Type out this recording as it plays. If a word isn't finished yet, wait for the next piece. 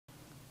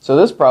So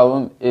this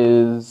problem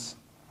is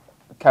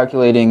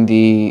calculating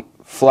the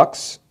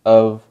flux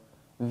of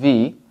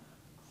V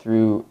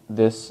through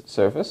this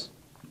surface,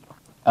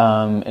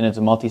 and it's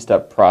a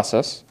multi-step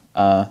process.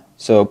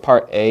 So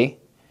part A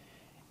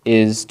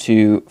is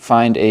to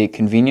find a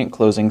convenient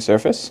closing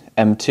surface,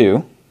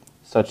 M2,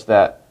 such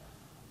that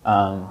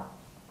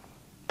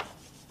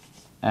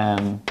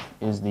M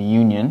is the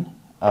union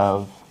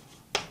of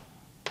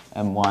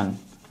M1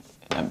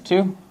 and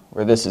M2,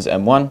 where this is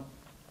M1.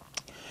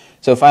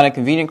 So find a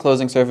convenient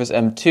closing surface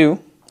M2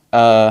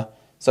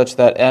 such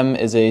that M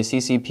is a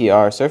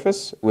CCPR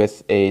surface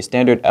with a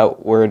standard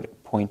outward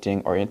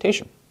pointing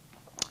orientation.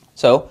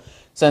 So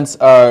since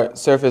our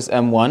surface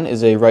M1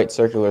 is a right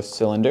circular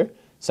cylinder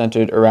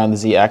centered around the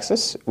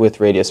z-axis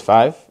with radius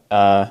 5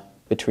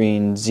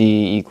 between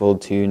z equal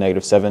to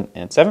 -7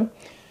 and 7,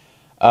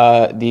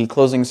 the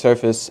closing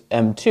surface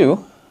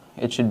M2,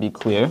 it should be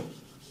clear,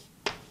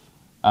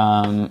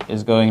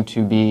 is going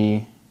to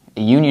be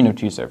a union of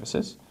two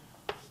surfaces.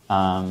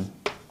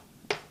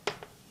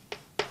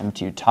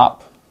 M2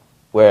 top,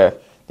 where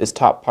this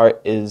top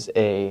part is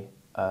a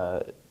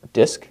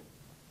disk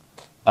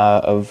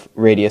of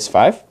radius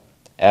 5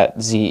 at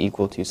z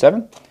equal to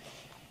 7,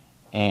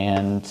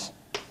 and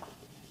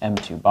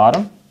M2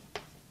 bottom,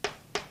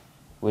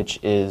 which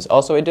is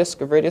also a disk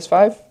of radius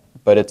 5,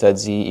 but it's at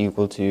z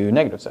equal to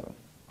 -7.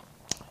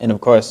 And of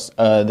course,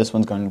 this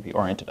one's going to be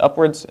oriented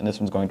upwards, and this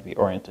one's going to be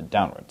oriented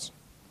downwards.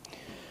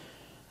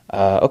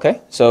 Okay,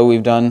 so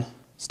we've done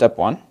step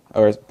 1,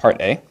 or part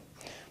A.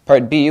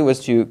 Part B was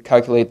to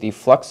calculate the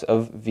flux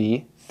of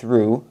V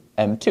through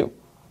M2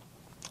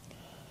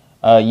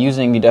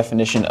 using the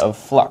definition of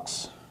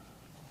flux.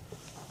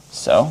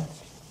 So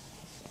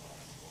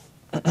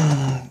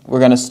we're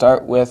going to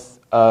start with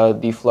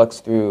the flux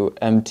through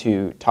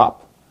M2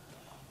 top.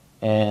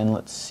 And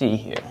let's see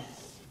here.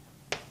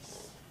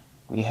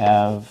 We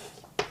have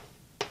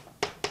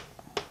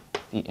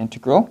the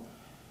integral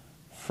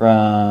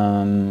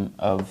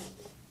of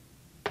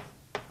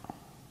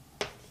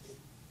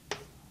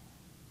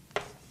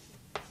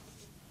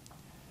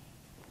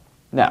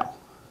now,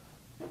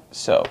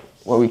 so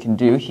what we can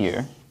do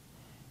here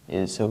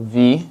is, so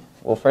V,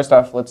 well, first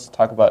off, let's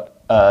talk about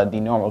the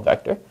normal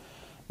vector.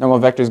 Normal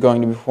vector is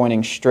going to be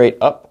pointing straight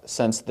up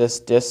since this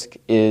disk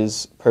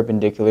is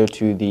perpendicular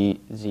to the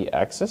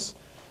z-axis.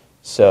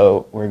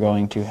 So we're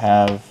going to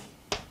have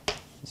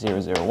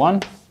 0, 0,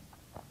 1.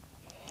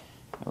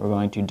 We're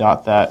going to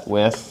dot that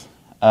with,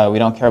 we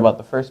don't care about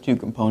the first two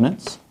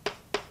components.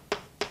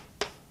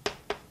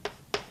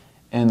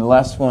 And the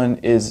last one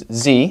is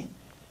Z.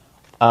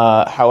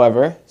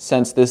 However,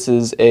 since this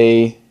is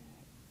a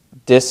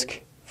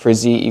disk for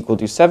z equal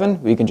to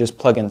 7, we can just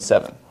plug in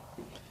 7.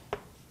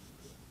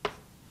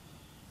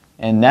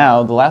 And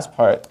now the last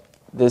part,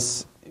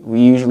 this we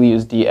usually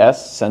use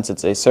ds since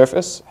it's a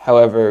surface.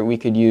 However, we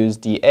could use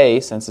dA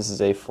since this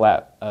is a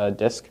flat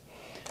disk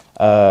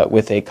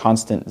with a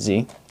constant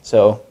z.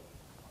 So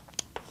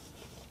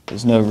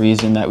there's no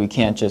reason that we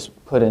can't just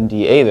put in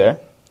dA there.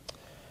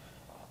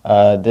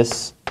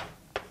 This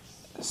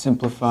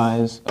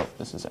simplifies, oh,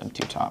 this is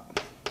M2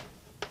 top,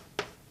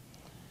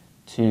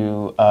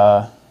 to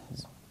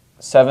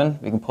 7.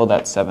 We can pull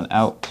that 7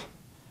 out.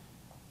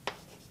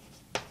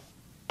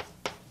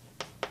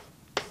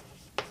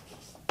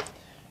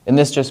 And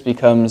this just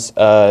becomes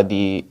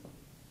the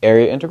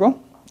area integral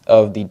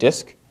of the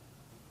disk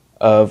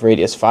of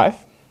radius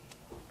 5,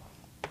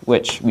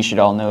 which we should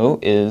all know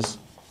is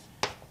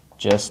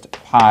just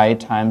pi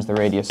times the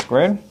radius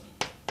squared,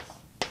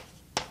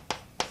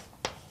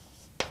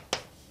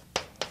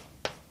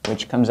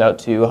 which comes out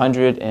to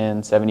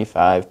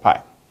 175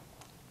 pi.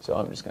 So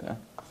I'm just going to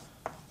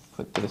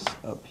put this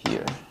up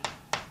here.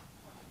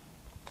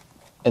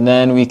 And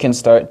then we can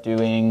start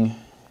doing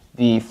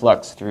the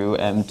flux through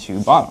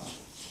M2 bottom.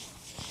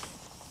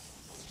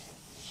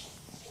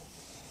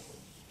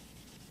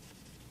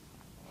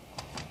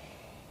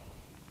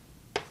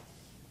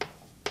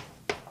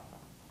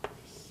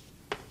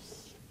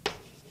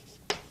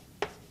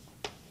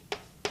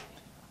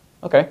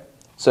 Okay,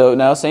 so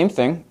now same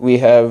thing. We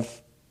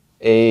have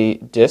a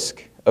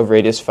disk of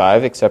radius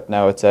 5, except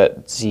now it's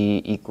at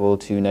z equal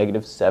to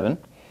 -7.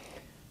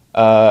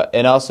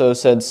 And also,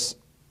 since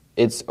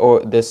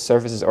this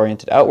surface is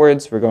oriented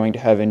outwards, we're going to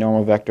have a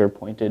normal vector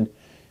pointed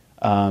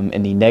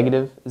in the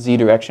negative z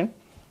direction.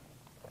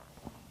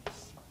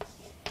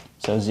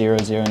 So 0,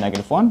 0,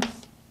 -1.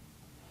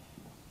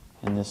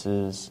 And this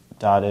is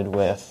dotted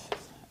with,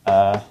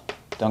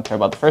 don't care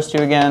about the first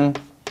two again,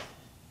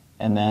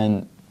 and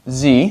then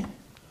z.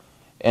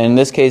 In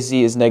this case,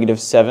 z is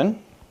 -7.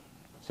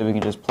 So we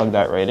can just plug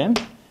that right in.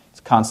 It's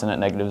constant at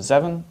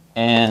 -7.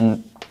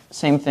 And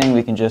same thing,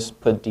 we can just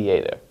put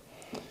dA there.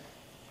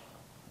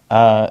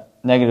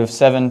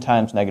 -7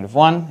 times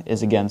 -1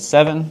 is again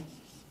 7.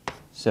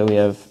 So we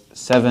have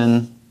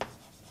 7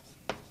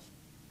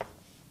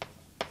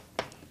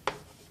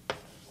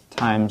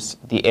 times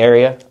the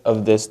area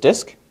of this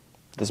disk,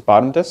 this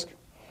bottom disk,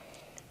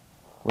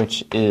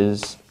 which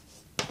is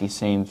the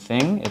same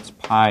thing. It's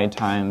pi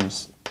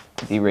times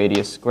the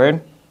radius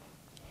squared.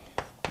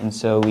 And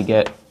so we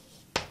get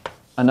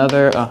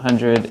another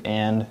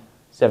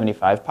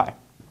 175 pi.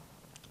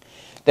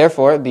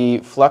 Therefore, the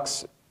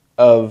flux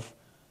of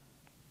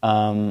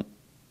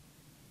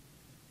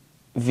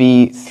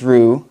V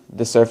through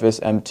the surface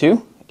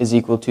M2 is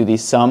equal to the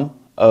sum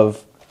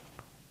of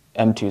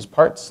M2's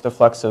parts, the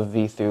flux of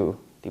V through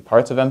the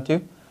parts of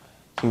M2.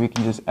 So we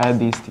can just add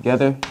these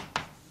together,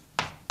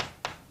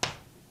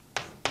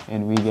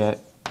 and we get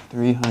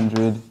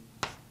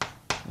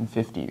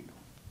 350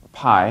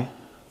 pi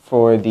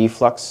for the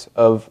flux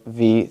of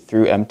V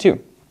through M2.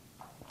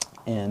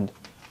 And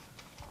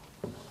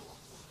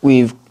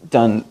we've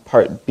done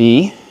part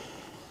B,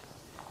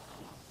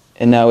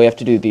 and now we have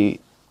to do the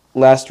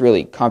last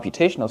really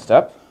computational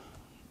step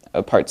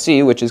of part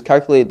C, which is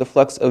calculate the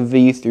flux of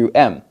V through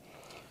M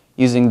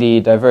using the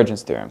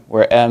divergence theorem,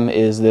 where M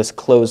is this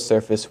closed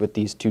surface with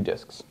these two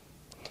disks.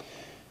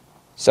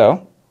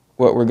 So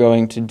what we're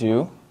going to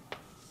do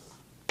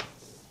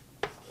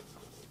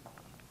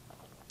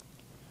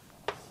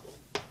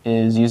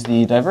is use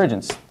the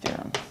divergence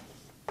theorem.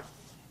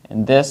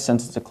 And this,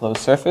 since it's a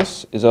closed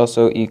surface, is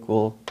also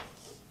equal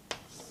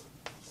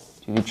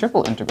to the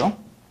triple integral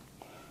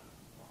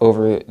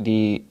over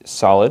the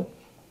solid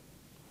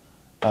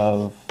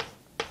of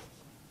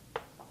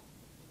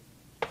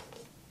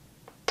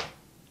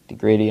the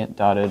gradient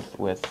dotted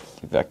with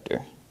the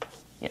vector.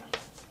 Yeah.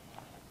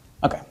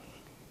 Okay.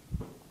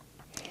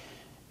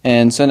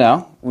 And so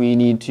now we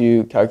need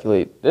to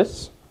calculate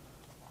this.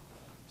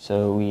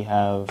 So we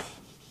have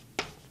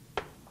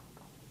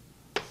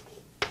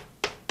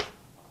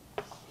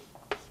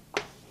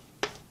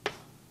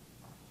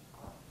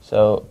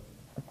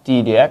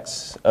d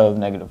dx of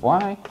negative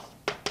y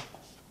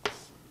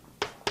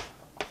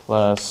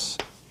plus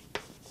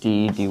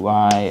d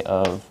dy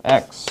of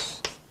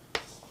x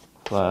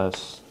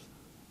plus,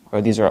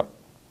 or these are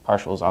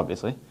partials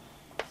obviously,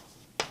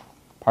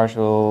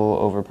 partial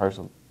over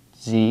partial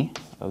z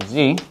of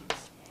z.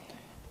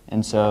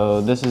 And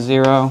so this is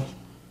 0,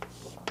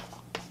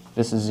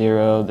 this is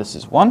 0, this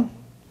is 1.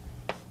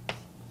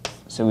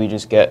 So we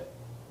just get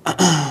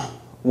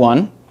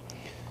 1,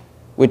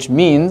 which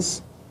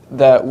means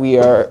that we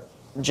are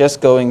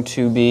just going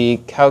to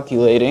be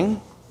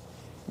calculating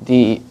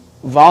the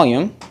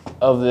volume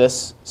of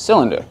this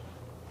cylinder,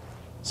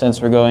 since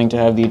we're going to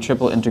have the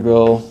triple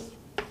integral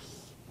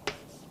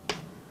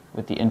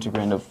with the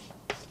integrand of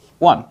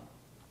 1.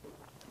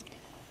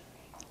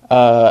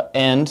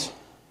 And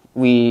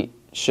we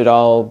should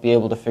all be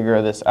able to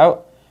figure this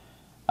out.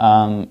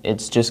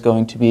 It's just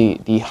going to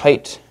be the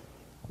height,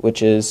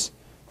 which is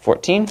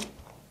 14, which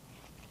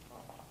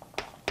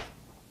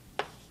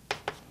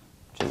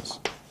is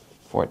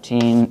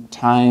 14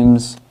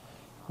 times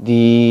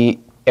the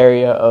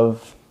area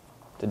of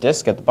the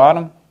disk at the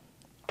bottom,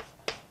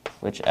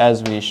 which,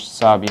 as we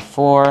saw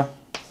before,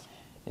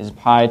 is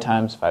pi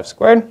times 5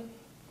 squared.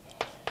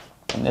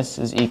 And this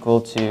is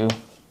equal to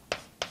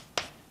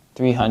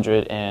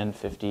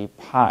 350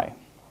 pi.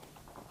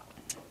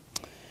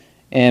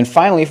 And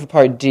finally, for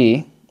part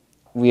D,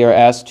 we are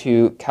asked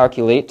to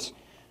calculate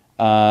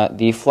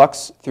the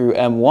flux through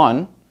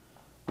M1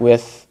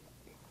 with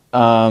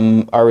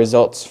our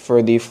results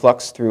for the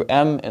flux through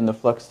M and the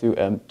flux through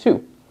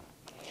M2.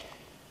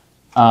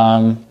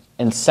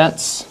 And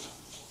since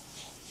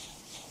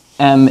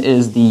M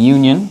is the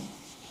union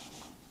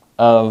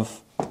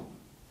of,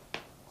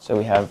 so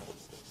we have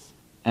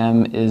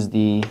M is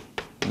the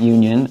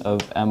union of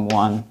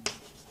M1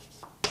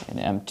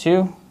 and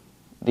M2,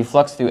 the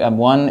flux through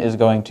M1 is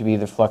going to be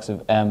the flux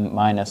of M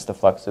minus the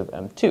flux of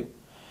M2.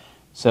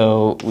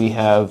 So we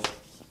have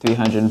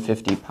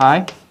 350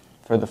 pi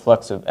for the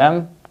flux of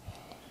M.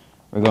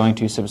 We're going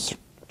to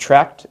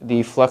subtract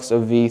the flux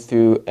of V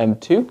through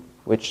M2,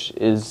 which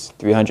is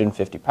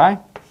 350 pi.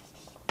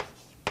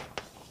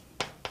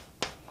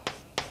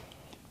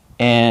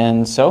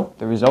 And so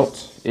the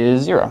result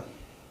is 0.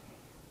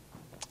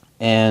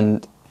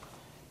 And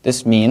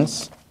this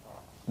means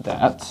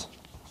that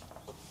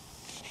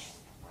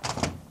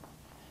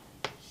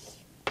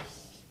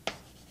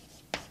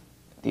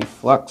the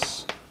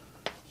flux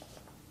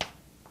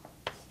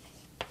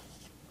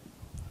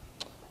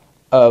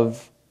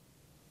of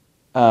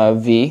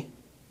V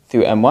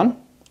through M1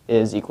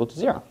 is equal to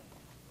 0.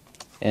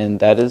 And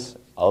that is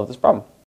all of this problem.